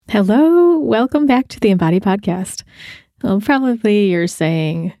Hello, welcome back to the Embody Podcast. Well, probably you're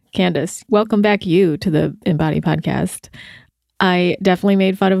saying, Candace, welcome back you to the Embody Podcast. I definitely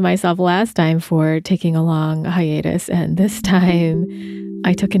made fun of myself last time for taking a long hiatus, and this time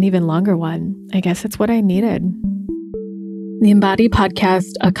I took an even longer one. I guess it's what I needed. The Embody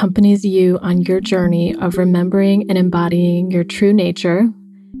Podcast accompanies you on your journey of remembering and embodying your true nature,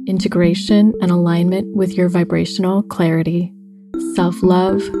 integration, and alignment with your vibrational clarity,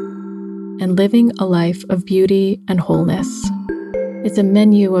 self-love, and living a life of beauty and wholeness. It's a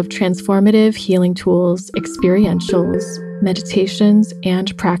menu of transformative healing tools, experientials, meditations,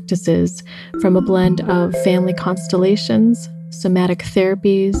 and practices from a blend of family constellations, somatic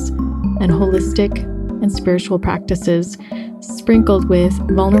therapies, and holistic and spiritual practices, sprinkled with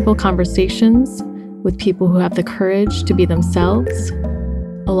vulnerable conversations with people who have the courage to be themselves,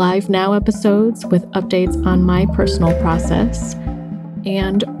 Alive Now episodes with updates on my personal process,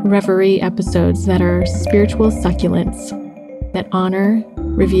 and Reverie episodes that are spiritual succulents that honor,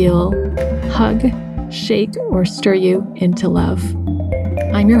 reveal, hug, shake, or stir you into love.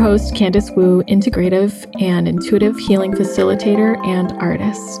 I'm your host, Candace Wu, integrative and intuitive healing facilitator and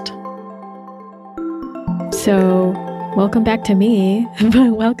artist. So, welcome back to me,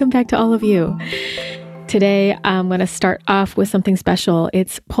 but welcome back to all of you. Today, I'm going to start off with something special.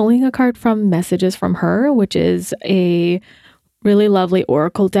 It's pulling a card from Messages from Her, which is a really lovely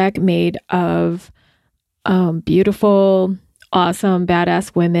oracle deck made of beautiful, awesome,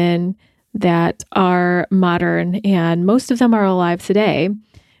 badass women that are modern, and most of them are alive today,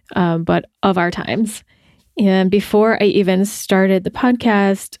 but of our times. And before I even started the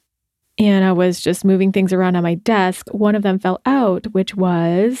podcast, and I was just moving things around on my desk, one of them fell out, which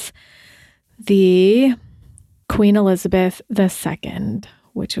was the Queen Elizabeth II,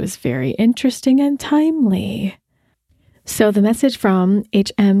 which was very interesting and timely. So the message from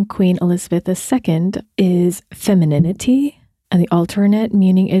HM Queen Elizabeth II is femininity, and the alternate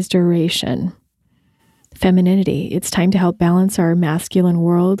meaning is duration. Femininity, it's time to help balance our masculine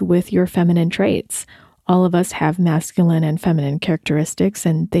world with your feminine traits. All of us have masculine and feminine characteristics,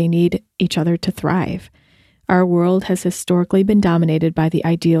 and they need each other to thrive. Our world has historically been dominated by the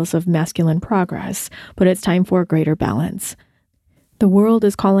ideals of masculine progress, but it's time for a greater balance. The world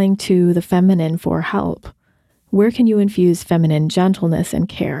is calling to the feminine for help. Where can you infuse feminine gentleness and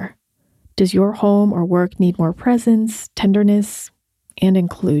care? Does your home or work need more presence, tenderness, and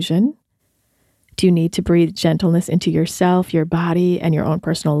inclusion? Do you need to breathe gentleness into yourself, your body, and your own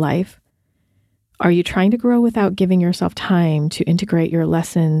personal life? Are you trying to grow without giving yourself time to integrate your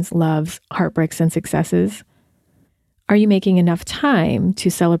lessons, loves, heartbreaks, and successes? Are you making enough time to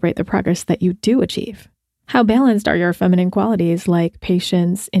celebrate the progress that you do achieve? How balanced are your feminine qualities like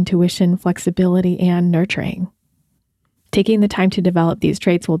patience, intuition, flexibility, and nurturing? Taking the time to develop these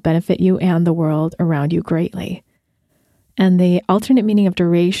traits will benefit you and the world around you greatly. And the alternate meaning of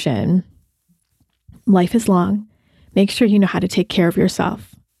duration, life is long. Make sure you know how to take care of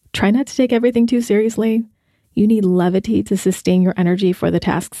yourself. Try not to take everything too seriously. You need levity to sustain your energy for the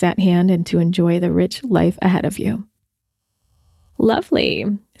tasks at hand and to enjoy the rich life ahead of you. Lovely.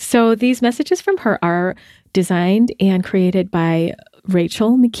 So these messages from her are designed and created by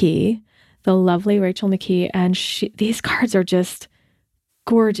Rachel McKee, the lovely Rachel McKee, and these cards are just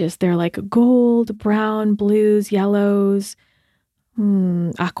gorgeous. They're like gold, brown, blues, yellows,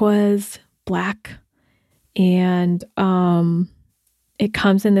 aquas, black, and it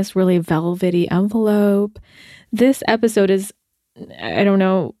comes in this really velvety envelope. This episode is, I don't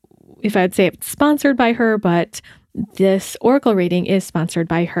know if I'd say it's sponsored by her, but this oracle reading is sponsored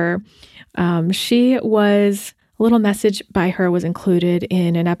by her. A little message by her was included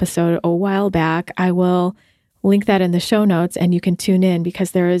in an episode a while back. I will link that in the show notes, and you can tune in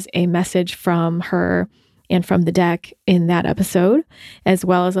because there is a message from her and from the deck in that episode, as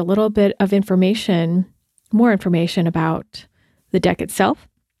well as a little bit of more information about the deck itself.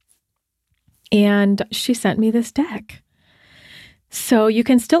 And she sent me this deck. So you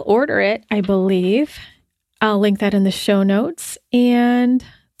can still order it, I believe. I'll link that in the show notes. And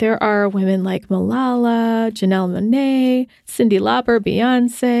there are women like Malala, Janelle Monáe, Cyndi Lauper,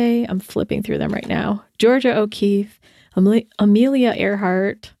 Beyonce. I'm flipping through them right now. Georgia O'Keeffe, Amelia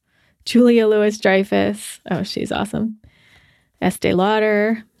Earhart, Julia Louis-Dreyfus. Oh, she's awesome. Estee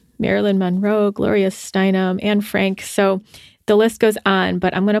Lauder, Marilyn Monroe, Gloria Steinem, Anne Frank. So the list goes on,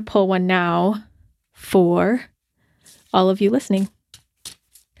 but I'm going to pull one now for all of you listening.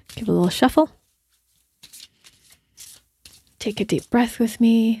 Give a little shuffle. Take a deep breath with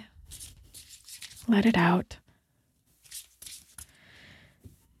me. Let it out.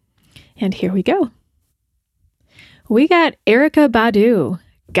 And here we go. We got Erykah Badu,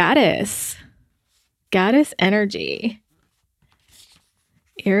 Goddess. Goddess energy.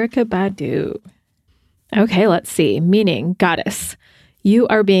 Erykah Badu. Okay, let's see. Meaning, goddess. You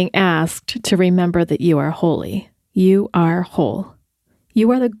are being asked to remember that you are holy. You are whole.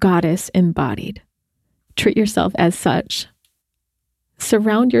 You are the goddess embodied. Treat yourself as such.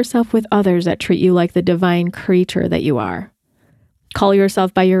 Surround yourself with others that treat you like the divine creature that you are. Call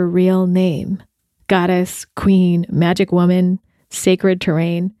yourself by your real name. Goddess, queen, magic woman, sacred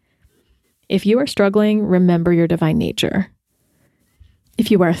terrain. If you are struggling, remember your divine nature. If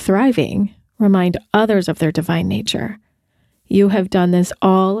you are thriving, remind others of their divine nature. You have done this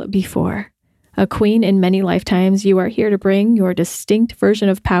all before. A queen in many lifetimes, you are here to bring your distinct version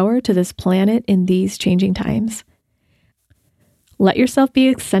of power to this planet in these changing times. Let yourself be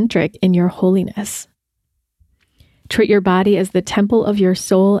eccentric in your holiness. Treat your body as the temple of your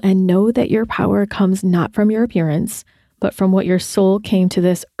soul and know that your power comes not from your appearance, but from what your soul came to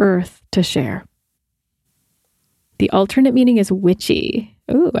this earth to share. The alternate meaning is witchy.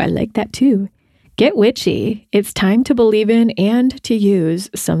 Ooh, I like that too. Get witchy. It's time to believe in and to use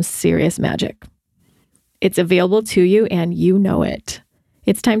some serious magic. It's available to you and you know it.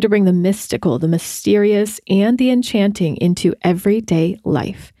 It's time to bring the mystical, the mysterious, and the enchanting into everyday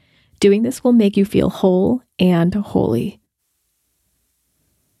life. Doing this will make you feel whole and holy.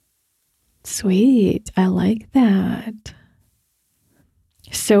 Sweet. I like that.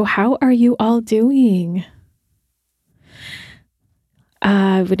 So how are you all doing?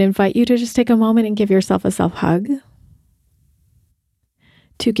 I would invite you to just take a moment and give yourself a self-hug,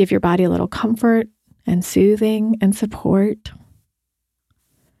 to give your body a little comfort and soothing and support,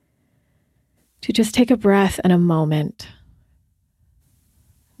 to just take a breath and a moment,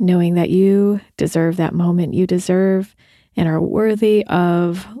 knowing that you deserve that moment. You deserve and are worthy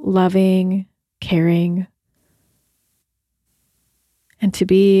of loving, caring, and to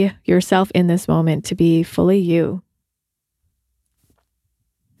be yourself in this moment, to be fully you.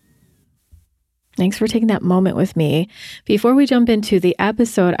 Thanks for taking that moment with me. Before we jump into the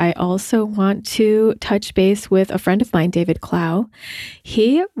episode, I also want to touch base with a friend of mine, David Clow.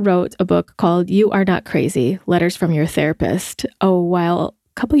 He wrote a book called You Are Not Crazy, Letters from Your Therapist, a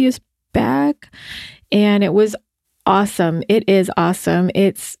couple years back, and it was awesome. It is awesome.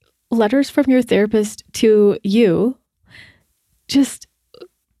 It's letters from your therapist to you, just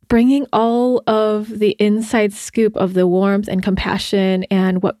bringing all of the inside scoop of the warmth and compassion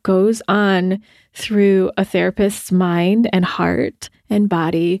and what goes on through a therapist's mind and heart and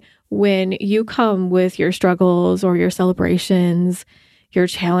body when you come with your struggles or your celebrations, your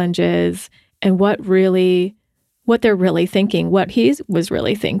challenges, and what they're really thinking, what he was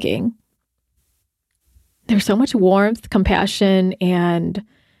really thinking. There's so much warmth, compassion, and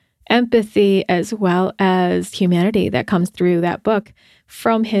empathy, as well as humanity that comes through that book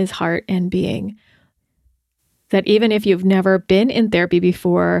from his heart and being. That even if you've never been in therapy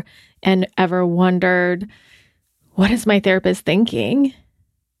before and ever wondered, what is my therapist thinking?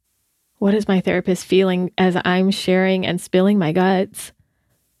 What is my therapist feeling as I'm sharing and spilling my guts?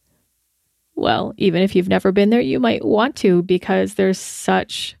 Well, even if you've never been there, you might want to, because there's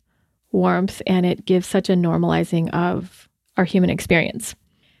such warmth and it gives such a normalizing of our human experience.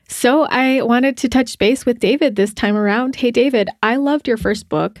 So I wanted to touch base with David this time around. Hey, David, I loved your first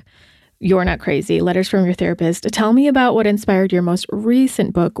book, You're Not Crazy, Letters from Your Therapist. Tell me about what inspired your most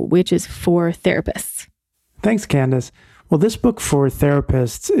recent book, which is for therapists. Thanks, Candace. Well, this book for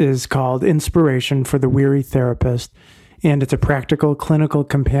therapists is called Inspiration for the Weary Therapist, and it's a practical clinical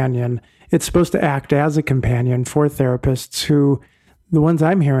companion. It's supposed to act as a companion for therapists who, the ones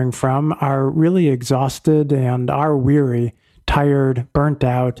I'm hearing from, are really exhausted and are weary, tired, burnt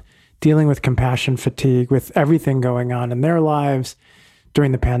out, dealing with compassion fatigue, with everything going on in their lives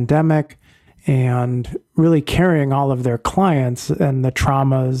during the pandemic, and really carrying all of their clients and the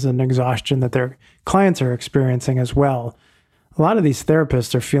traumas and exhaustion that their clients are experiencing as well. A lot of these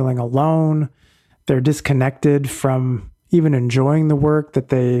therapists are feeling alone. They're disconnected from even enjoying the work that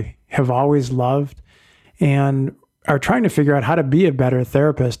they have always loved, and are trying to figure out how to be a better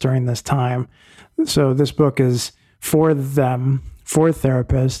therapist during this time. So this book is for them, for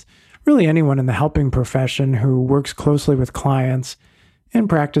therapists, really anyone in the helping profession who works closely with clients and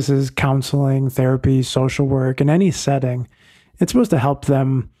practices counseling, therapy, social work in any setting. It's supposed to help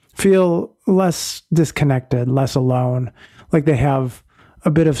them feel less disconnected, less alone, like they have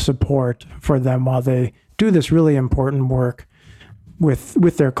a bit of support for them while they do this really important work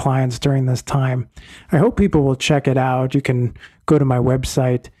with their clients during this time. I hope people will check it out. You can go to my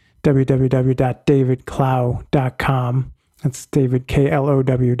website, www.davidclow.com. That's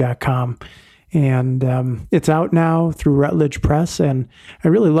davidklow.com. And it's out now through Routledge Press. And I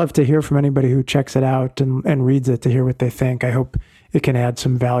really love to hear from anybody who checks it out and reads it to hear what they think. I hope it can add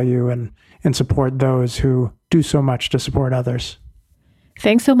some value and support those who do so much to support others.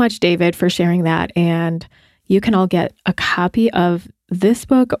 Thanks so much, David, for sharing that. And you can all get a copy of this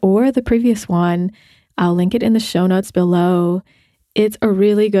book or the previous one. I'll link it in the show notes below. It's a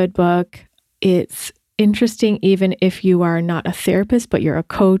really good book. It's interesting even if you are not a therapist, but you're a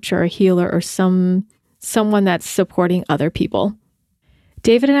coach or a healer or someone that's supporting other people.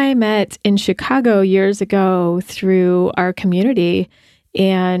 David and I met in Chicago years ago through our community,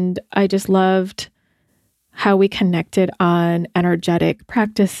 and I just loved how we connected on energetic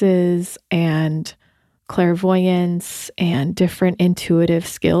practices and clairvoyance and different intuitive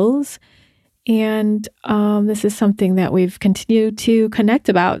skills. And this is something that we've continued to connect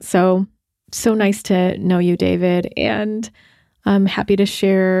about. So nice to know you, David, and I'm happy to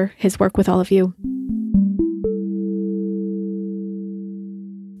share his work with all of you.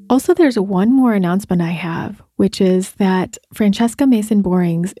 Also, there's one more announcement I have, which is that Francesca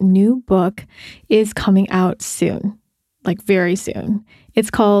Mason-Boring's new book is coming out soon, like very soon. It's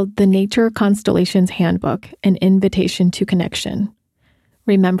called The Nature Constellations Handbook, An Invitation to Connection,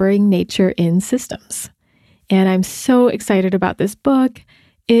 Remembering Nature in Systems. And I'm so excited about this book.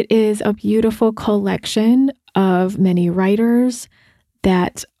 It is a beautiful collection of many writers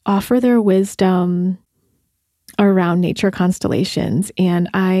that offer their wisdom around nature constellations. And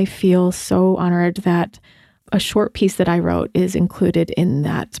I feel so honored that a short piece that I wrote is included in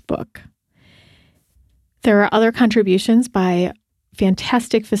that book. There are other contributions by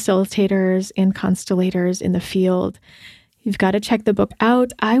fantastic facilitators and constellators in the field. You've got to check the book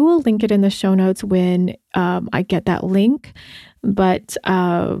out. I will link it in the show notes when I get that link, but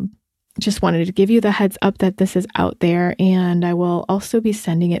just wanted to give you the heads up that this is out there, and I will also be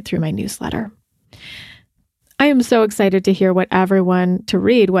sending it through my newsletter. I am so excited to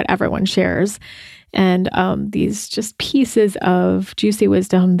read what everyone shares, and these just pieces of juicy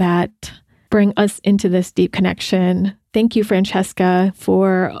wisdom that bring us into this deep connection. Thank you, Francesca,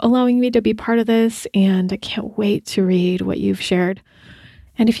 for allowing me to be part of this, and I can't wait to read what you've shared.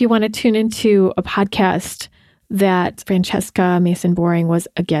 And if you want to tune into a podcast that Francesca Mason-Boring was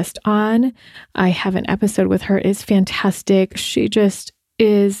a guest on, I have an episode with her. It's fantastic. She just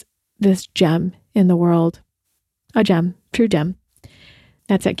is this gem in the world. A gem, true gem.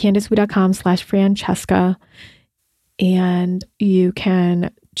 That's at CandiceWu.com/Francesca. And you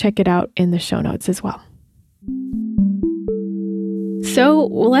can check it out in the show notes as well. So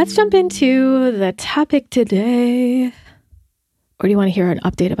let's jump into the topic today. Or do you want to hear an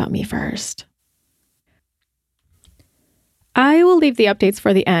update about me first? I will leave the updates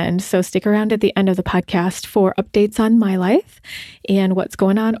for the end, so stick around at the end of the podcast for updates on my life and what's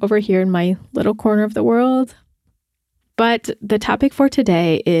going on over here in my little corner of the world. But the topic for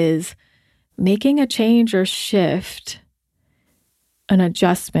today is making a change or shift, an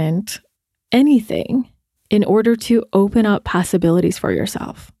adjustment, anything in order to open up possibilities for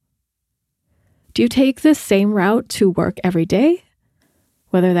yourself. Do you take the same route to work every day?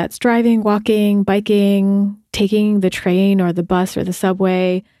 Whether that's driving, walking, biking, taking the train or the bus or the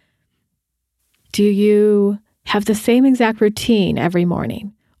subway. Do you have the same exact routine every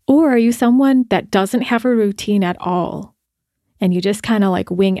morning? Or are you someone that doesn't have a routine at all and you just kind of like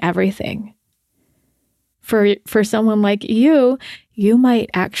wing everything? For someone like you might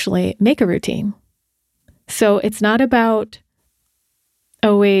actually make a routine. So it's not about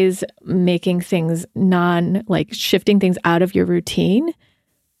always making things shifting things out of your routine.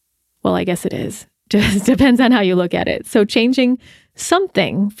 Well, I guess it is. Just depends on how you look at it. So changing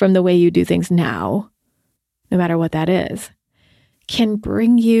something from the way you do things now, no matter what that is, can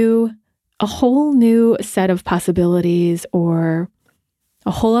bring you a whole new set of possibilities or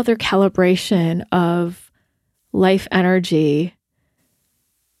a whole other calibration of life energy.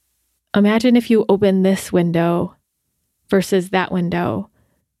 Imagine if you open this window versus that window,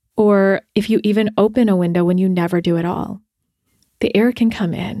 or if you even open a window when you never do at all. The air can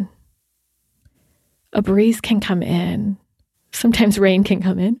come in. A breeze can come in. Sometimes rain can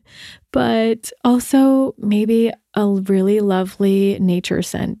come in, but also maybe a really lovely nature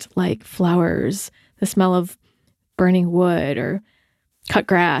scent like flowers, the smell of burning wood or cut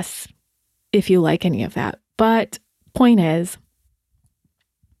grass, if you like any of that. But point is,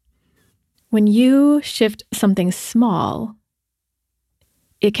 when you shift something small,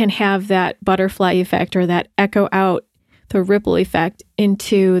 it can have that butterfly effect or that echo out, the ripple effect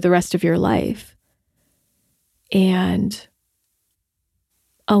into the rest of your life and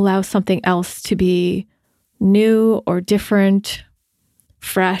allow something else to be new or different,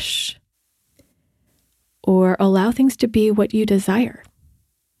 fresh, or allow things to be what you desire.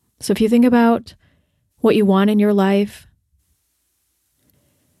 So if you think about what you want in your life,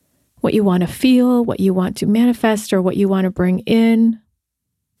 what you want to feel, what you want to manifest, or what you want to bring in,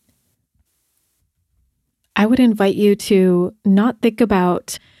 I would invite you to not think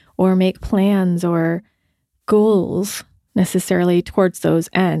about or make plans or goals necessarily towards those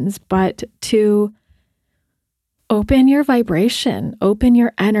ends, but to open your vibration, open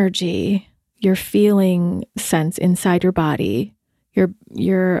your energy, your feeling sense inside your body,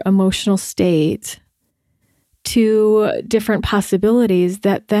 your emotional state, to different possibilities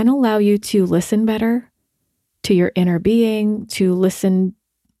that then allow you to listen better to your inner being, to listen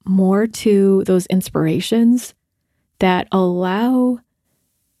more to those inspirations that allow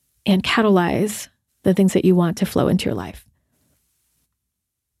and catalyze the things that you want to flow into your life.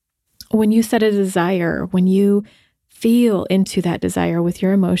 When you set a desire, when you feel into that desire with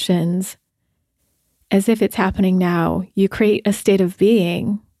your emotions, as if it's happening now, you create a state of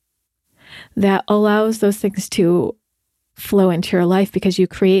being that allows those things to flow into your life because you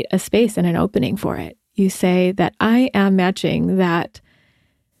create a space and an opening for it. You say that I am matching that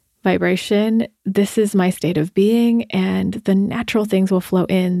vibration. This is my state of being, and the natural things will flow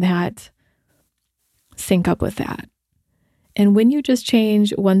in that sync up with that. And when you just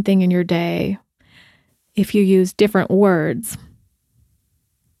change one thing in your day, if you use different words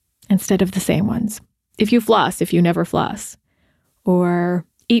instead of the same ones, if you floss, if you never floss, or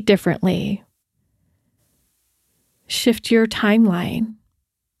eat differently, shift your timeline,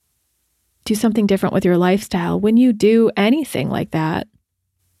 do something different with your lifestyle. When you do anything like that,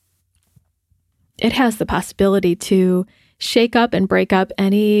 it has the possibility to shake up and break up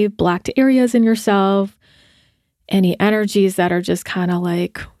any blocked areas in yourself, any energies that are just kind of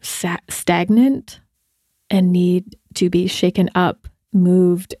like stagnant and need to be shaken up,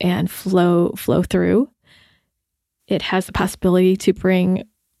 moved, and flow through. It has the possibility to bring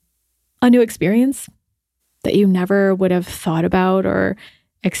a new experience that you never would have thought about or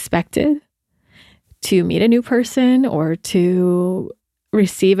expected, to meet a new person or to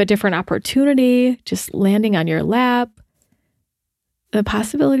receive a different opportunity, just landing on your lap. The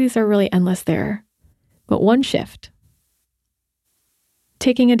possibilities are really endless there. But one shift,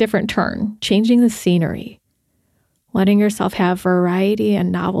 taking a different turn, changing the scenery, letting yourself have variety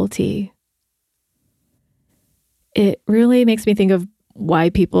and novelty. It really makes me think of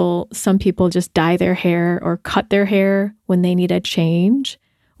why some people just dye their hair or cut their hair when they need a change,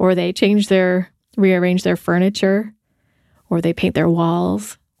 or they rearrange their furniture, or they paint their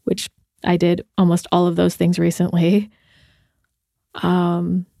walls, which I did almost all of those things recently.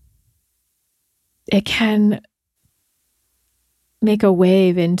 It can make a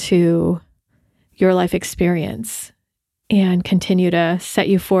wave into your life experience and continue to set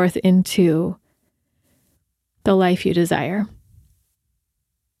you forth into the life you desire.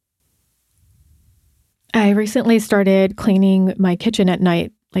 I recently started cleaning my kitchen at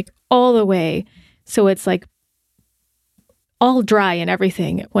night, like all the way. So it's like all dry and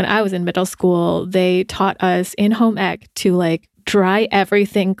everything. When I was in middle school, they taught us in home ec to like dry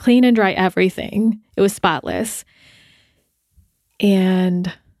everything, clean and dry everything. It was spotless.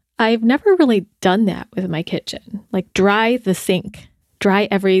 And I've never really done that with my kitchen, like dry the sink, dry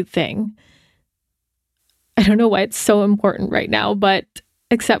everything. I don't know why it's so important right now, but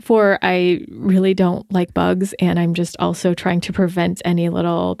except for I really don't like bugs, and I'm just also trying to prevent any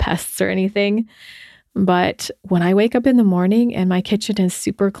little pests or anything. But when I wake up in the morning and my kitchen is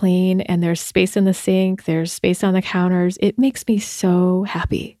super clean and there's space in the sink, there's space on the counters, it makes me so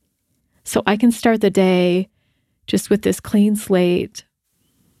happy. So I can start the day just with this clean slate,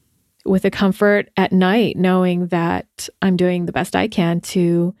 with the comfort at night, knowing that I'm doing the best I can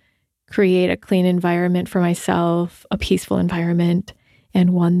to create a clean environment for myself, a peaceful environment,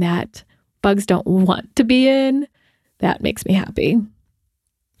 and one that bugs don't want to be in. That makes me happy.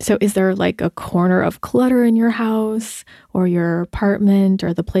 So is there like a corner of clutter in your house or your apartment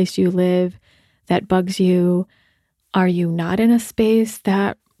or the place you live that bugs you? Are you not in a space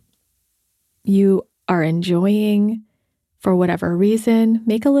that you are enjoying for whatever reason?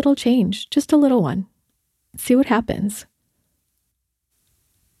 Make a little change, just a little one. See what happens.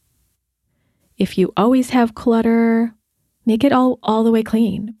 If you always have clutter, make it all the way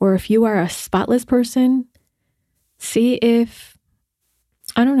clean. Or if you are a spotless person, see if,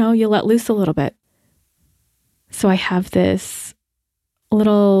 I don't know, you let loose a little bit. So I have this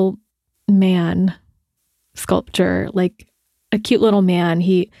little man sculpture, like a cute little man.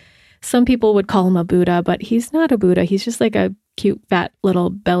 Some people would call him a Buddha, but he's not a Buddha. He's just like a cute, fat,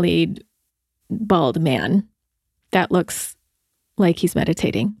 little bellied, bald man that looks like he's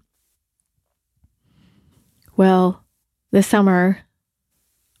meditating. Well, this summer,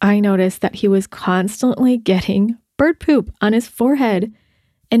 I noticed that he was constantly getting bird poop on his forehead,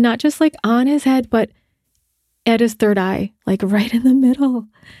 and not just like on his head, but at his third eye, like right in the middle.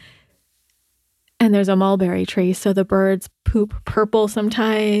 And there's a mulberry tree, so the birds poop purple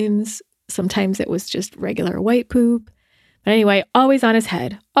sometimes. Sometimes it was just regular white poop. But anyway, always on his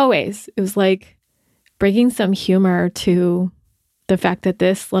head, always. It was like bringing some humor to the fact that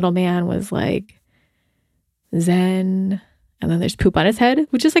this little man was like zen, and then there's poop on his head,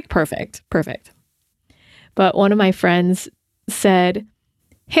 which is like perfect. But one of my friends said,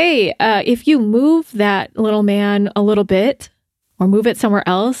 hey, if you move that little man a little bit or move it somewhere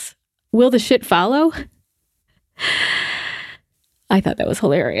else, will the shit follow? I thought that was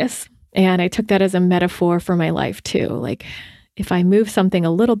hilarious. And I took that as a metaphor for my life too. Like if I move something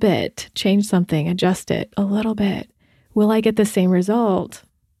a little bit, change something, adjust it a little bit, will I get the same result?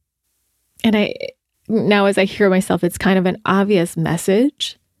 And now as I hear myself, it's kind of an obvious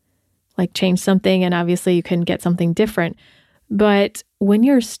message, like change something and obviously you can get something different. But when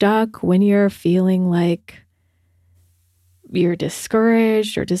you're stuck, when you're feeling like you're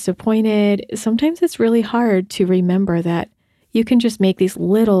discouraged or disappointed, sometimes it's really hard to remember that you can just make these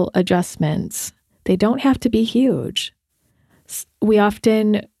little adjustments. They don't have to be huge. We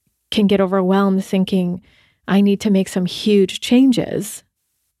often can get overwhelmed thinking, I need to make some huge changes.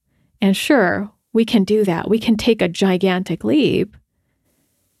 And sure, we can do that. We can take a gigantic leap.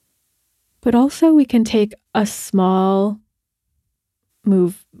 But also we can take a small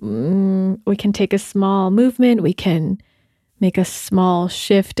move. We can take a small movement. We can make a small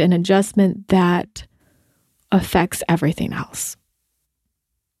shift and adjustment that affects everything else.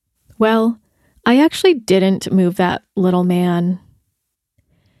 Well, I actually didn't move that little man.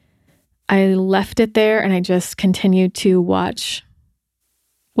 I left it there and I just continued to watch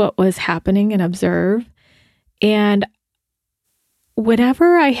what was happening and observe. And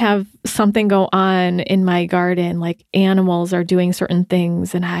whenever I have something go on in my garden, like animals are doing certain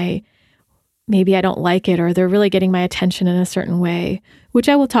things and maybe I don't like it, or they're really getting my attention in a certain way, which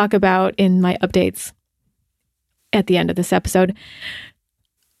I will talk about in my updates at the end of this episode,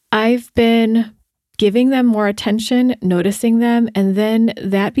 I've been giving them more attention, noticing them, and then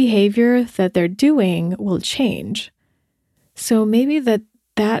that behavior that they're doing will change. So maybe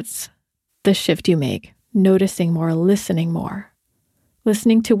that's the shift you make, noticing more, listening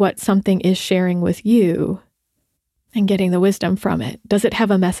to what something is sharing with you and getting the wisdom from it. Does it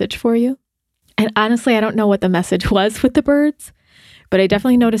have a message for you? And honestly, I don't know what the message was with the birds, but I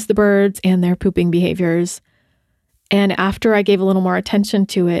definitely noticed the birds and their pooping behaviors. And after I gave a little more attention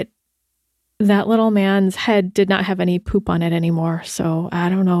to it, that little man's head did not have any poop on it anymore. So I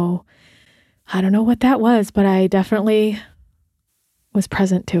don't know what that was, but I definitely was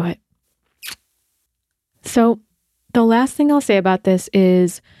present to it. So the last thing I'll say about this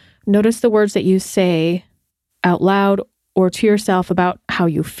is notice the words that you say out loud or to yourself about how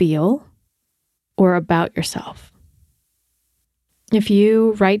you feel or about yourself. If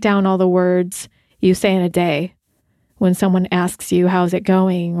you write down all the words you say in a day, when someone asks you, how's it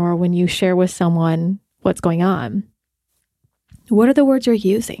going? Or when you share with someone what's going on, what are the words you're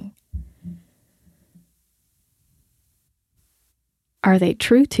using? Are they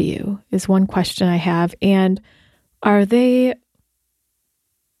true to you is one question I have. And are they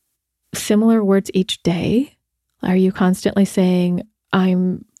similar words each day? Are you constantly saying,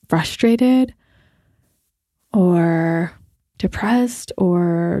 I'm frustrated or depressed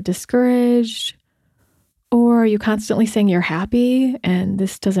or discouraged? Or are you constantly saying you're happy and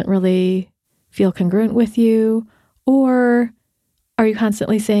this doesn't really feel congruent with you? Or are you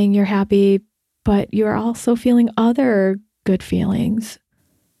constantly saying you're happy, but you're also feeling other good feelings?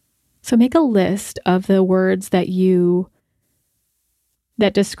 So make a list of the words that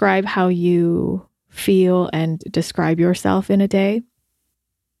describe how you feel and describe yourself in a day.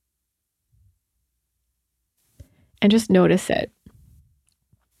 And just notice it.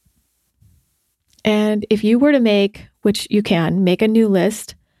 And if you were to make, which you can, make a new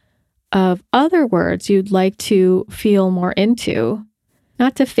list of other words you'd like to feel more into,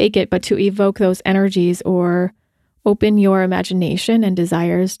 not to fake it, but to evoke those energies or open your imagination and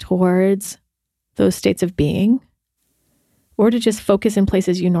desires towards those states of being, or to just focus in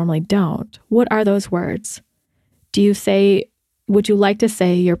places you normally don't. What are those words? Would you like to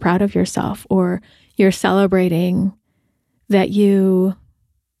say you're proud of yourself, or you're celebrating that you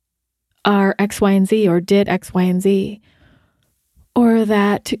are X, Y, and Z, or did X, Y, and Z, or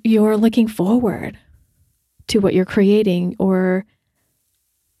that you're looking forward to what you're creating, or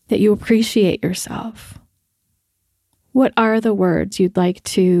that you appreciate yourself? What are the words you'd like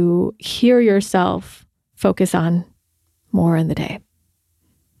to hear yourself focus on more in the day.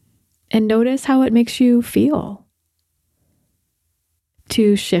 And notice how it makes you feel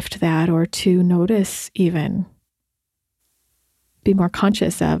to shift that, or to notice even. Be more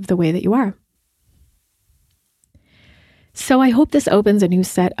conscious of the way that you are. So I hope this opens a new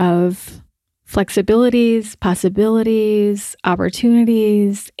set of flexibilities, possibilities,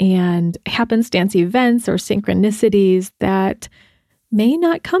 opportunities, and happenstance events or synchronicities that may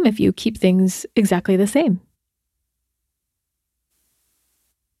not come if you keep things exactly the same.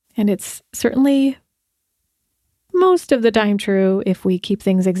 And it's certainly most of the time true if we keep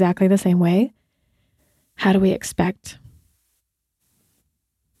things exactly the same way. How do we expect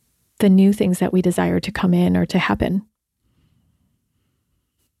the new things that we desire to come in or to happen?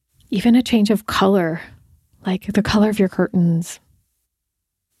 Even a change of color, like the color of your curtains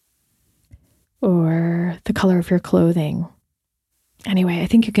or the color of your clothing. Anyway, I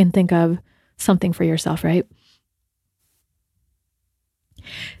think you can think of something for yourself, right?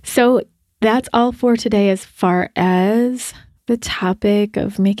 So that's all for today as far as the topic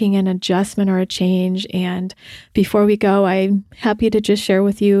of making an adjustment or a change. And before we go, I'm happy to just share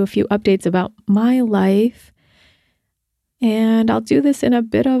with you a few updates about my life. And I'll do this in a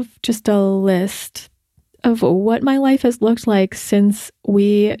bit of just a list of what my life has looked like since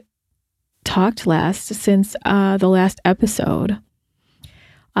we talked last, since the last episode.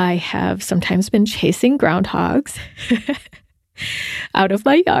 I have sometimes been chasing groundhogs out of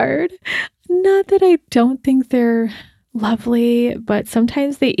my yard. Not that I don't think they're lovely, but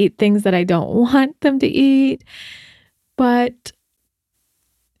sometimes they eat things that I don't want them to eat. But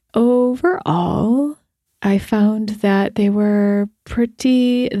overall, I found that they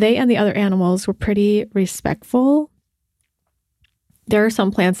and the other animals were pretty respectful. There are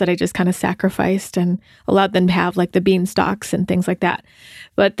some plants that I just kind of sacrificed and allowed them to have, like the bean stalks and things like that.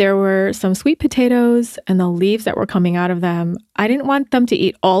 But there were some sweet potatoes and the leaves that were coming out of them. I didn't want them to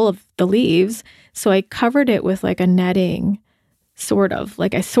eat all of the leaves, so I covered it with like a netting, sort of.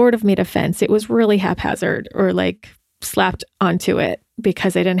 Like I sort of made a fence. It was really haphazard, or like slapped onto it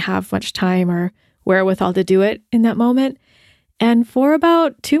because I didn't have much time or wherewithal to do it in that moment. And for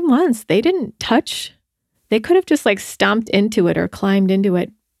about 2 months, they didn't touch. They could have just like stomped into it or climbed into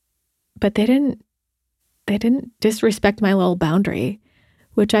it, but they didn't disrespect my little boundary,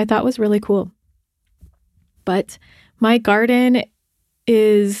 which I thought was really cool. But my garden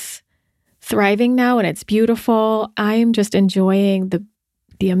is thriving now and it's beautiful. I'm just enjoying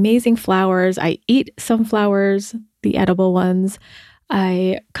the amazing flowers. I eat some flowers, the edible ones.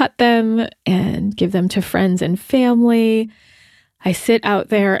 I cut them and give them to friends and family. I sit out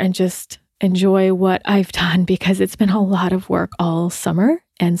there and just enjoy what I've done because it's been a lot of work all summer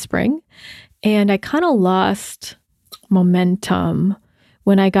and spring. And I kind of lost momentum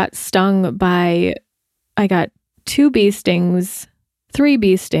when I got stung by, I got 3 bee stings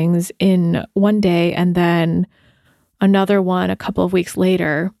in one day, and then another one a couple of weeks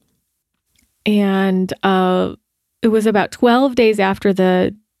later. And it was about 12 days after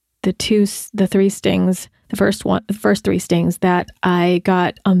the first 3 stings, that I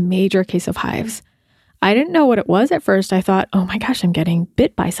got a major case of hives. I didn't know what it was at first. I thought, oh my gosh, I'm getting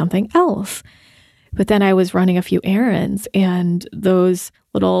bit by something else. But then I was running a few errands and those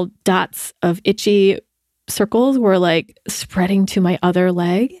little dots of itchy circles were like spreading to my other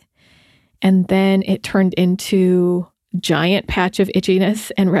leg. And then it turned into a giant patch of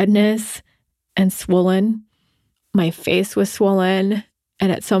itchiness and redness and swollen. My face was swollen.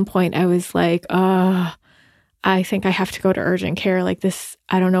 And at some point I was like, I think I have to go to urgent care. Like this,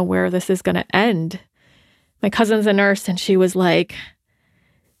 I don't know where this is going to end. My cousin's a nurse and she was like,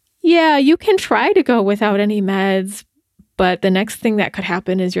 yeah, you can try to go without any meds, but the next thing that could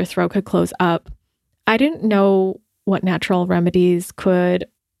happen is your throat could close up. I didn't know what natural remedies could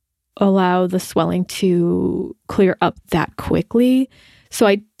allow the swelling to clear up that quickly. So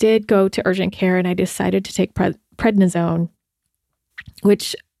I did go to urgent care and I decided to take prednisone,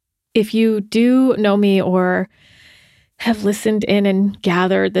 which if you do know me or have listened in and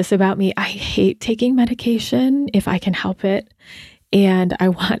gathered this about me, I hate taking medication if I can help it. And I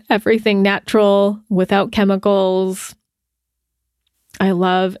want everything natural without chemicals. I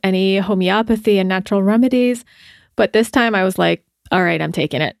love any homeopathy and natural remedies. But this time I was like, all right, I'm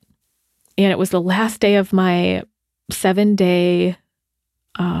taking it. And it was the last day of my 7-day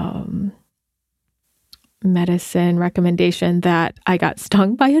medicine recommendation that I got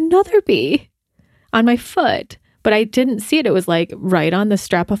stung by another bee on my foot. But I didn't see it. It was like right on the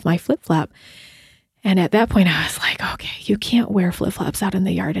strap of my flip-flop. And at that point, I was like, okay, you can't wear flip-flops out in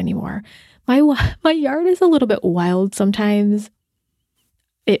the yard anymore. My yard is a little bit wild sometimes.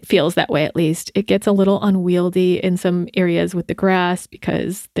 It feels that way, at least. It gets a little unwieldy in some areas with the grass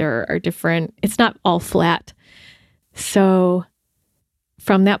because there are different, it's not all flat. So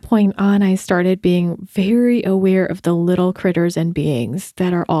from that point on, I started being very aware of the little critters and beings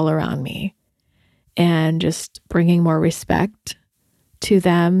that are all around me and just bringing more respect to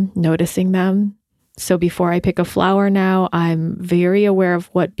them, noticing them. So before I pick a flower now, I'm very aware of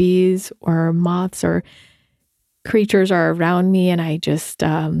what bees or moths or creatures are around me, and I just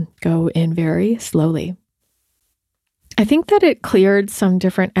go in very slowly. I think that it cleared some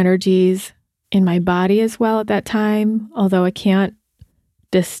different energies in my body as well at that time, although I can't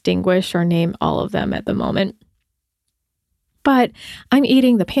distinguish or name all of them at the moment. But I'm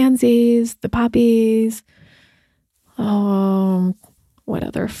eating the pansies, the poppies, what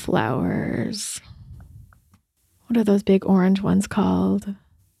other flowers? What are those big orange ones called?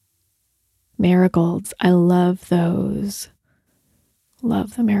 Marigolds. I love those.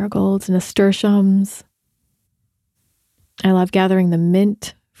 Love the marigolds, nasturtiums. I love gathering the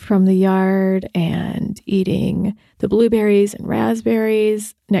mint from the yard and eating the blueberries and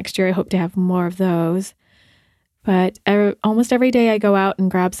raspberries. Next year, I hope to have more of those. But almost every day I go out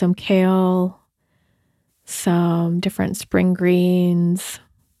and grab some kale, some different spring greens,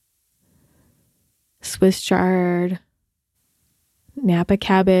 Swiss chard, Napa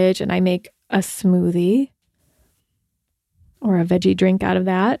cabbage, and I make a smoothie or a veggie drink out of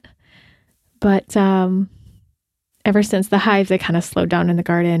that. But ever since the hives, I kind of slowed down in the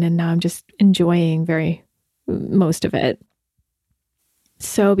garden, and now I'm just enjoying most of it.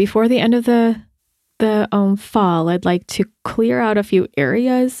 So before the end of the fall, I'd like to clear out a few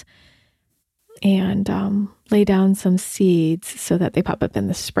areas and lay down some seeds so that they pop up in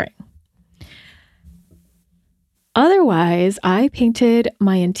the spring. Otherwise, I painted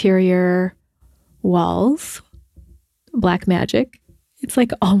my interior walls black magic. It's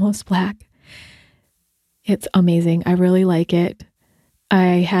like almost black. It's amazing. I really like it.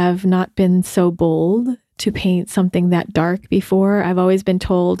 I have not been so bold to paint something that dark before. I've always been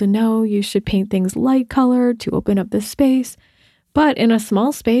told, no, you should paint things light colored to open up the space. But in a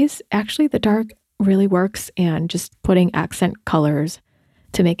small space, actually the dark really works, and just putting accent colors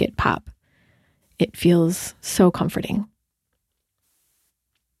to make it pop. It feels so comforting.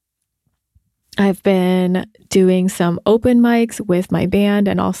 I've been doing some open mics with my band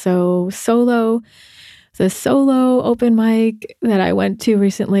and also solo. The solo open mic that I went to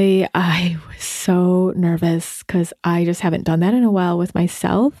recently, I was so nervous because I just haven't done that in a while with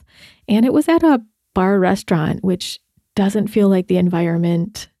myself. And it was at a bar restaurant, which doesn't feel like the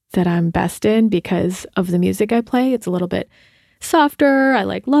environment that I'm best in because of the music I play. It's a little bit softer. I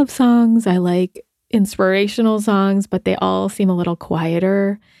like love songs. I like inspirational songs, but they all seem a little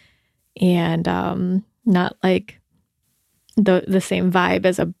quieter and not like the same vibe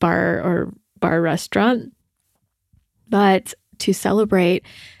as a bar or bar restaurant. But to celebrate,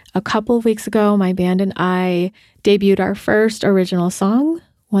 a couple of weeks ago, my band and I debuted our first original song,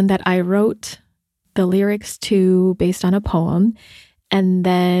 one that I wrote the lyrics to based on a poem. And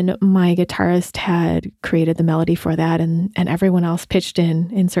then my guitarist had created the melody for that, and everyone else pitched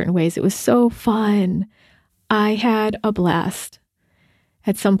in certain ways. It was so fun. I had a blast.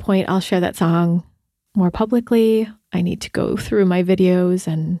 At some point, I'll share that song more publicly. I need to go through my videos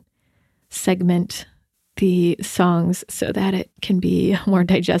and segment the songs so that it can be a more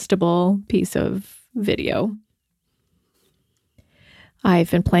digestible piece of video.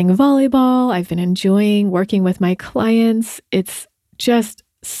 I've been playing volleyball. I've been enjoying working with my clients. It's just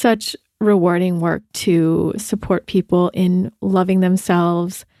such rewarding work to support people in loving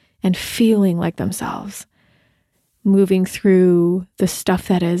themselves and feeling like themselves, moving through the stuff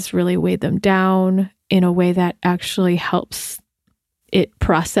that has really weighed them down in a way that actually helps it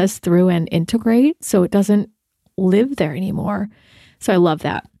process through and integrate so it doesn't live there anymore. So I love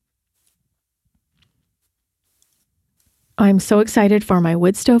that. I'm so excited for my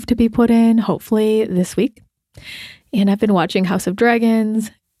wood stove to be put in, hopefully this week. And I've been watching House of Dragons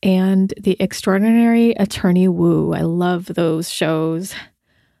and The Extraordinary Attorney Woo. I love those shows.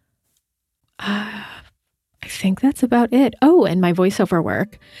 I think that's about it. Oh, and my voiceover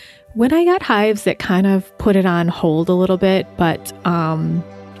work. When I got hives, it kind of put it on hold a little bit, but I'm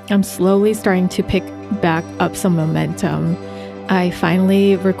slowly starting to pick back up some momentum. I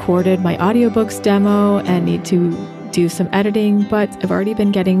finally recorded my audiobooks demo and need to do some editing, but I've already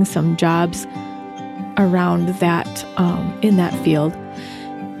been getting some jobs around that in that field.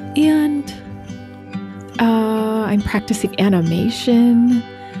 And I'm practicing animation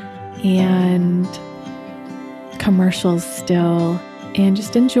and commercials still. and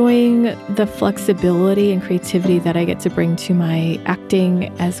just enjoying the flexibility and creativity that I get to bring to my acting,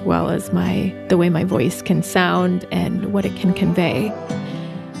 as well as the way my voice can sound and what it can convey.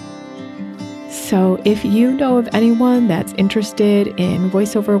 So if you know of anyone that's interested in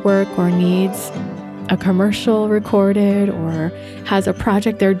voiceover work or needs a commercial recorded or has a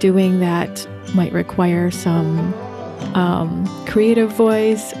project they're doing that might require some creative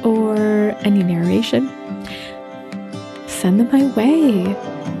voice or any narration, send them my way,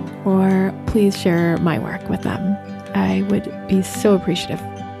 or please share my work with them. I would be so appreciative.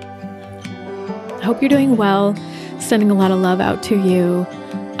 I hope you're doing well. Sending a lot of love out to you.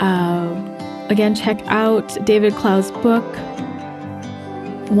 Again, check out David Clow's book,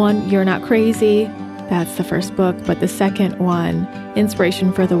 one, You're Not Crazy. That's the first book, but the second one,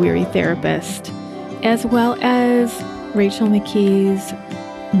 Inspiration for the Weary Therapist, as well as Rachel McKee's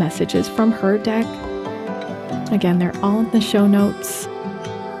Messages from Her deck. Again, they're all in the show notes,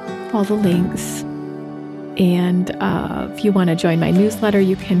 all the links. And if you want to join my newsletter,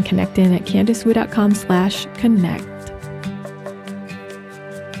 you can connect in at CandiceWu.com/connect.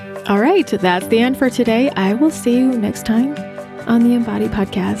 All right, that's the end for today. I will see you next time on the Embody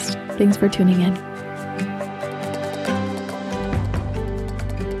Podcast. Thanks for tuning in.